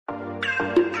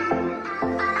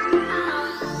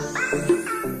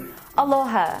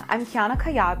Aloha, I'm Kiana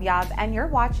Kayabyab and you're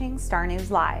watching Star News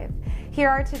Live. Here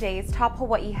are today's top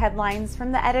Hawaii headlines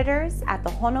from the editors at the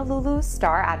Honolulu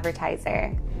Star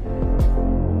Advertiser.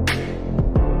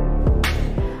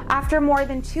 After more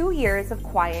than 2 years of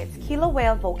quiet,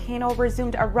 Kilauea volcano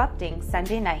resumed erupting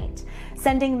Sunday night,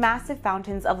 sending massive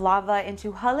fountains of lava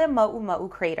into Halemaumau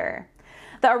crater.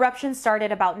 The eruption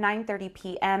started about 9:30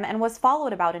 p.m. and was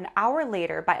followed about an hour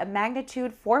later by a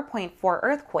magnitude 4.4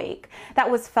 earthquake that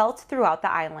was felt throughout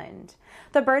the island.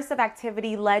 The burst of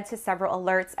activity led to several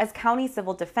alerts as county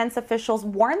civil defense officials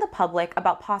warned the public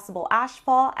about possible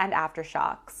ashfall and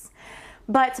aftershocks.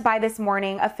 But by this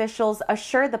morning, officials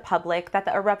assured the public that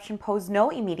the eruption posed no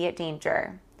immediate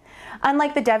danger.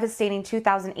 Unlike the devastating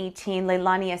 2018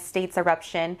 Leilani Estates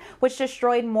eruption, which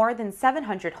destroyed more than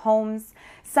 700 homes,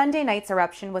 Sunday night's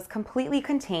eruption was completely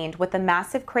contained with the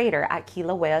massive crater at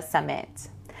Kilauea summit.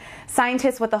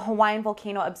 Scientists with the Hawaiian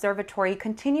Volcano Observatory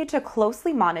continue to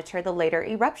closely monitor the later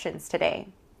eruptions today.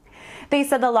 They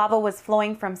said the lava was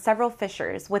flowing from several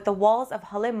fissures with the walls of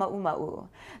Halemaumau.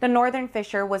 The northern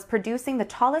fissure was producing the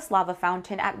tallest lava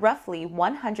fountain at roughly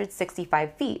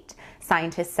 165 feet,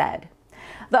 scientists said.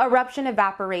 The eruption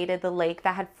evaporated the lake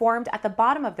that had formed at the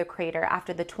bottom of the crater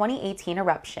after the 2018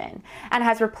 eruption and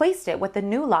has replaced it with the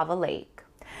new lava lake.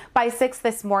 By 6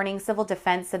 this morning, civil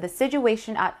defense said the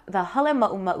situation at the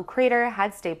Halemaumau crater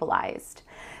had stabilized.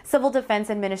 Civil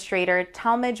Defense Administrator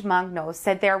Talmadge Magno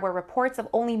said there were reports of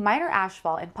only minor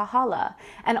ashfall in Pahala,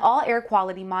 and all air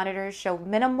quality monitors showed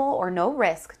minimal or no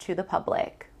risk to the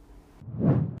public.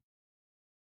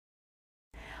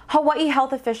 Hawaii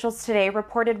health officials today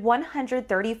reported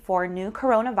 134 new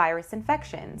coronavirus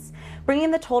infections,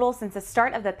 bringing the total since the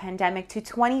start of the pandemic to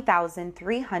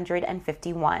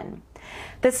 20,351.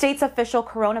 The state's official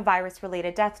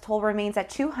coronavirus-related death toll remains at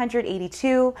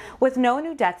 282, with no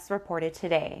new deaths reported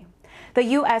today. The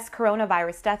U.S.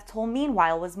 coronavirus death toll,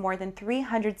 meanwhile, was more than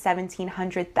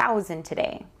 317,000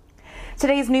 today.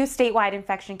 Today's new statewide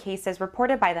infection cases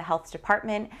reported by the health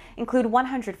department include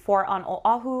 104 on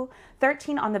Oahu,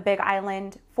 13 on the Big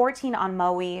Island, 14 on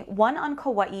Maui, 1 on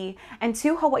Kauai, and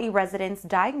 2 Hawaii residents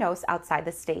diagnosed outside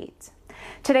the state.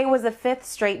 Today was the 5th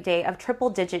straight day of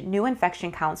triple-digit new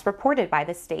infection counts reported by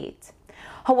the state.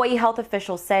 Hawaii health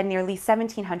officials said nearly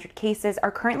 1,700 cases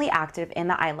are currently active in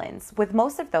the islands, with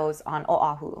most of those on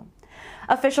Oahu.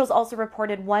 Officials also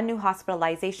reported 1 new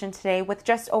hospitalization today, with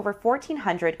just over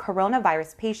 1,400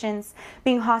 coronavirus patients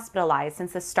being hospitalized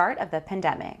since the start of the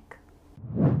pandemic.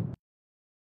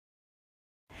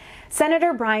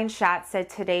 Senator Brian Schatz said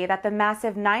today that the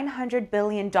massive $900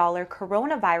 billion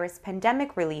coronavirus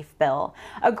pandemic relief bill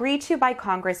agreed to by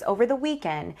Congress over the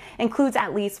weekend includes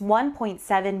at least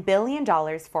 $1.7 billion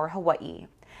for Hawaii.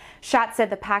 Schatz said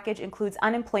the package includes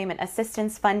unemployment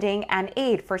assistance funding and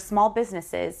aid for small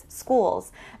businesses,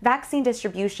 schools, vaccine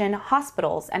distribution,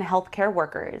 hospitals, and healthcare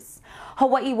workers.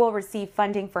 Hawaii will receive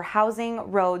funding for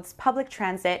housing, roads, public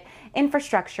transit,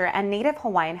 infrastructure, and Native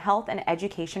Hawaiian health and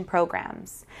education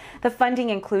programs. The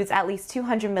funding includes at least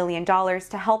 $200 million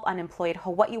to help unemployed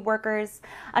Hawaii workers,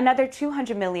 another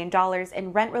 $200 million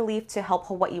in rent relief to help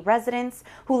Hawaii residents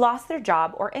who lost their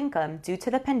job or income due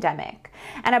to the pandemic,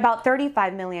 and about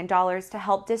 $35 million to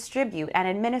help distribute and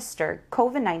administer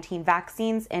COVID-19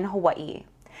 vaccines in Hawaii.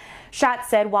 Schatz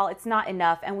said while it's not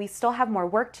enough and we still have more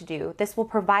work to do, this will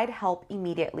provide help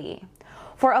immediately.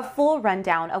 For a full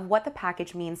rundown of what the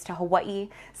package means to Hawaii,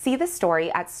 see the story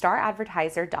at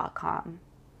staradvertiser.com.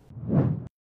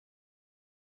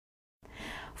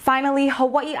 Finally,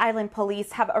 Hawaii Island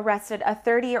police have arrested a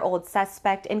 30-year-old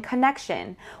suspect in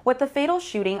connection with the fatal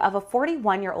shooting of a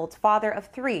 41-year-old father of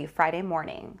 3 Friday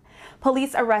morning.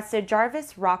 Police arrested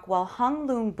Jarvis Rockwell Hung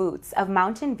Loon Boots of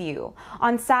Mountain View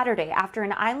on Saturday after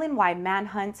an island-wide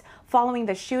manhunt following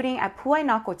the shooting at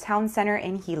Puainako Town Center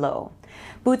in Hilo.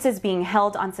 Boots is being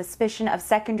held on suspicion of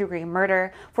second-degree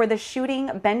murder for the shooting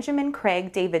Benjamin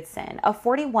Craig Davidson, a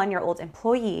 41-year-old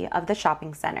employee of the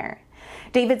shopping center.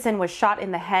 Davidson was shot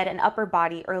in the head and upper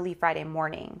body early Friday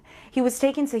morning. He was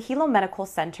taken to Hilo Medical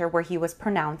Center where he was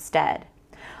pronounced dead.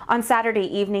 On Saturday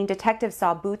evening, detectives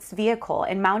saw Boots' vehicle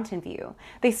in Mountain View.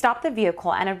 They stopped the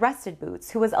vehicle and arrested Boots,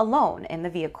 who was alone in the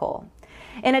vehicle.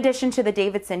 In addition to the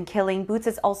Davidson killing, Boots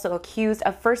is also accused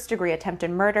of first-degree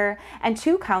attempted murder and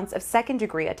 2 counts of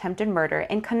second-degree attempted murder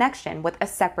in connection with a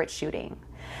separate shooting.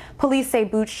 Police say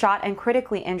Boots shot and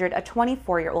critically injured a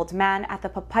 24-year-old man at the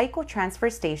Papaiko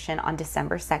transfer station on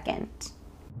December 2nd.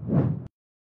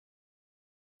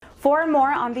 For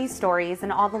more on these stories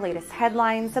and all the latest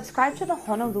headlines, subscribe to the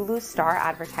Honolulu Star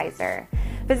Advertiser.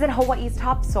 Visit Hawaii's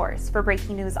top source for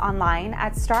breaking news online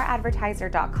at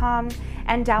staradvertiser.com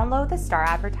and download the Star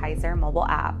Advertiser mobile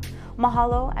app.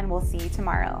 Mahalo, and we'll see you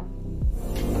tomorrow.